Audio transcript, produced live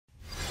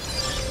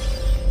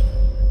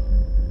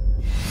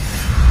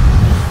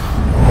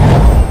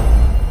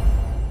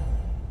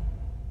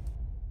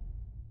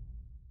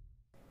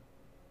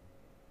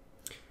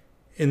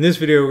In this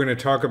video, we're going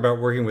to talk about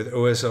working with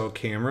OSL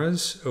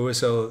cameras.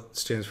 OSL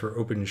stands for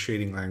Open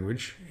Shading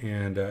Language,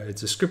 and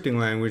it's a scripting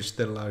language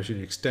that allows you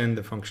to extend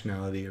the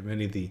functionality of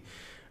many of the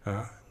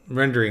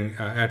rendering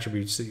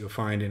attributes that you'll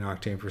find in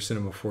Octane for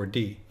Cinema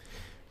 4D.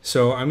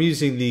 So I'm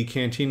using the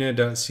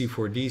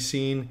Cantina.c4d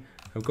scene.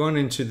 I've gone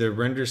into the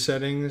render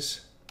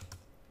settings,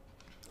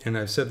 and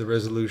I've set the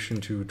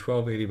resolution to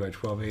 1280 by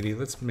 1280.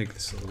 Let's make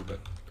this a little bit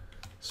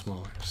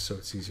smaller so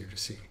it's easier to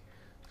see.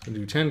 I'll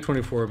do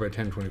 1024 by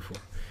 1024.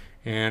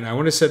 And I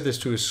want to set this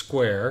to a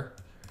square.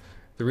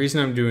 The reason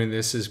I'm doing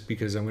this is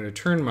because I'm going to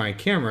turn my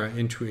camera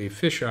into a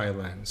fisheye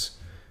lens.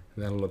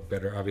 And that'll look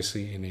better,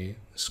 obviously, in a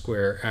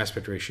square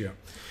aspect ratio.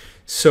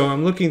 So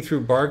I'm looking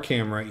through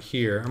BarCam right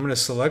here. I'm going to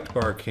select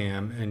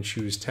BarCam and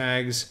choose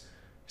tags,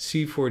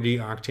 C4D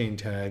Octane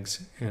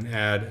tags, and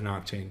add an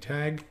Octane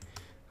tag.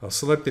 I'll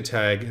select the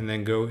tag and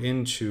then go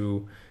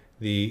into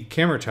the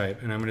camera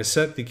type. And I'm going to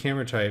set the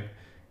camera type,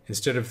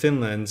 instead of thin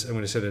lens, I'm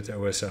going to set it to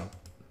OSL.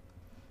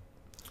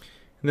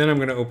 And then I'm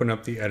going to open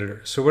up the editor.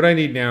 So what I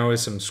need now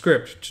is some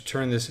script to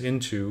turn this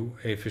into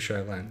a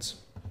fisheye lens.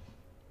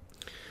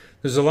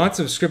 There's lots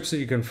of scripts that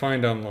you can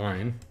find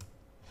online.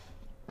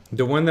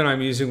 The one that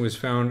I'm using was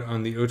found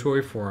on the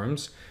Otoy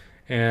forums,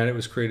 and it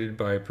was created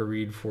by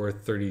Pareed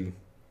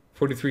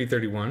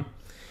 4331.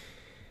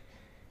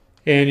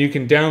 And you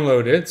can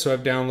download it. So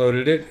I've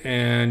downloaded it,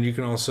 and you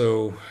can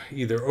also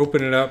either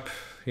open it up,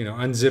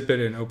 unzip it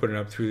and open it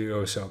up through the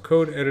OSL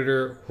code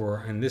editor,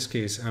 or in this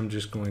case, I'm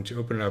just going to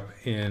open it up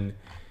in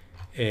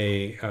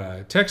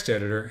a text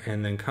editor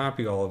and then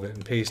copy all of it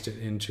and paste it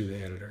into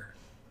the editor.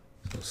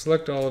 So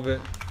select all of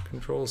it,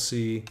 Control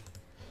C,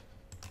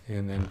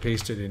 and then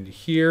paste it into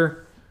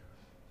here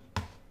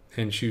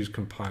and choose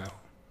compile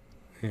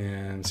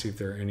and see if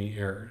there are any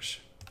errors.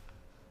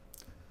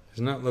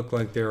 Does not look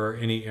like there are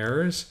any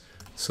errors.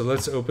 So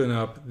let's open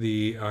up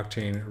the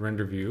Octane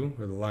render view,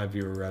 or the live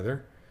viewer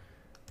rather,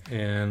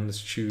 and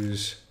let's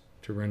choose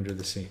to render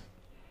the scene.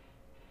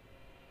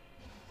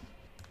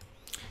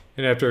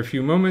 And after a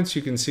few moments,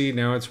 you can see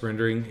now it's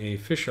rendering a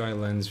fisheye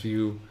lens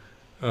view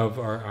of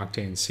our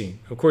Octane scene.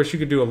 Of course, you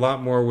could do a lot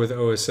more with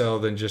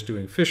OSL than just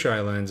doing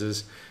fisheye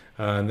lenses.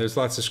 There's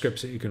lots of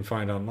scripts that you can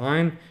find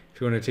online. If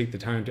you want to take the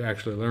time to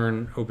actually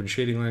learn Open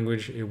Shading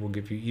Language, it will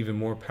give you even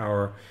more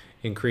power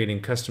in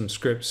creating custom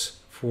scripts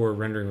for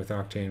rendering with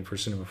Octane for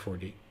Cinema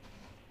 4D.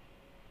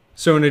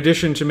 So in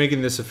addition to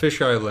making this a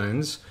fisheye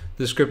lens,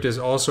 the script has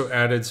also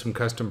added some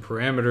custom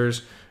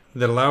parameters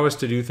that allow us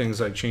to do things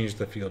like change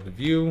the field of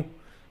view.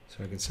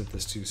 So I can set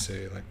this to,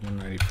 say, like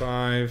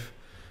 195.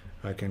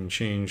 I can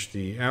change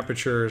the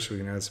aperture, so we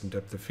can add some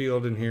depth of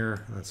field in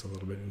here. That's a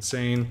little bit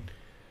insane.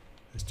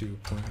 Let's do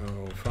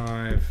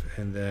 0.005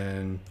 and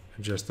then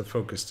adjust the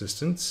focus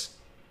distance.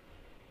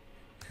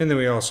 And then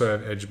we also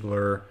have edge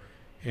blur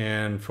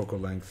and focal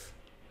length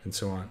and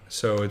so on.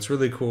 So it's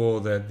really cool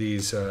that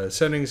these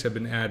settings have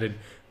been added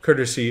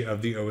courtesy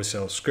of the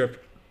OSL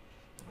script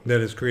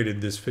that has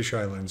created this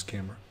fisheye lens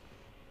camera.